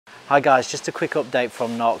Hi guys, just a quick update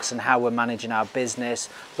from Knox and how we're managing our business,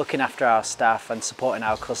 looking after our staff and supporting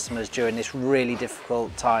our customers during this really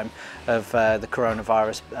difficult time of the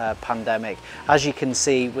coronavirus pandemic. As you can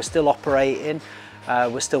see, we're still operating,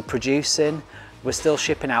 we're still producing, we're still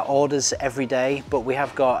shipping out orders every day, but we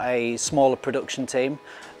have got a smaller production team.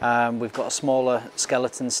 We've got a smaller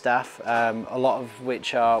skeleton staff, a lot of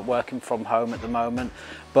which are working from home at the moment,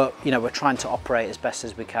 but we're trying to operate as best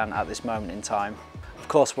as we can at this moment in time. Of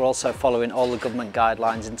course, we're also following all the government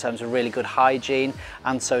guidelines in terms of really good hygiene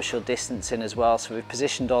and social distancing as well. So we've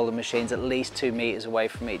positioned all the machines at least 2 meters away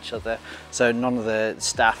from each other, so none of the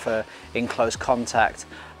staff are in close contact.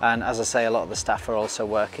 And as I say, a lot of the staff are also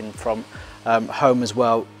working from home as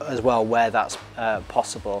well where that's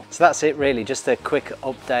possible. So that's it really, just a quick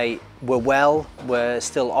update. We're well, we're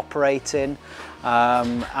still operating,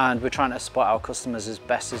 and we're trying to support our customers as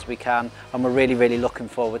best as we can, and we're really looking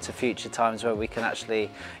forward to future times where we can actually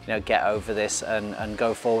get over this and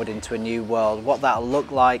go forward into a new world. What that'll look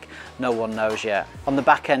like, no one knows yet. On the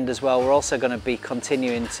back end as well, we're also going to be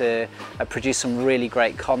continuing to produce some really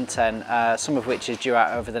great content, some of which is due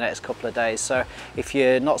out over the next couple of days. So if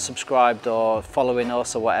you're not subscribed or following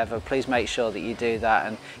us or whatever, please make sure that you do that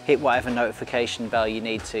and hit whatever notification bell you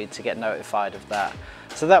need to get notified of that.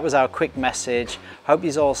 So that was our quick message. Hope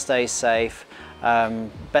you all stay safe.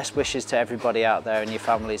 Best wishes to everybody out there and your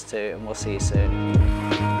families too, and we'll see you soon.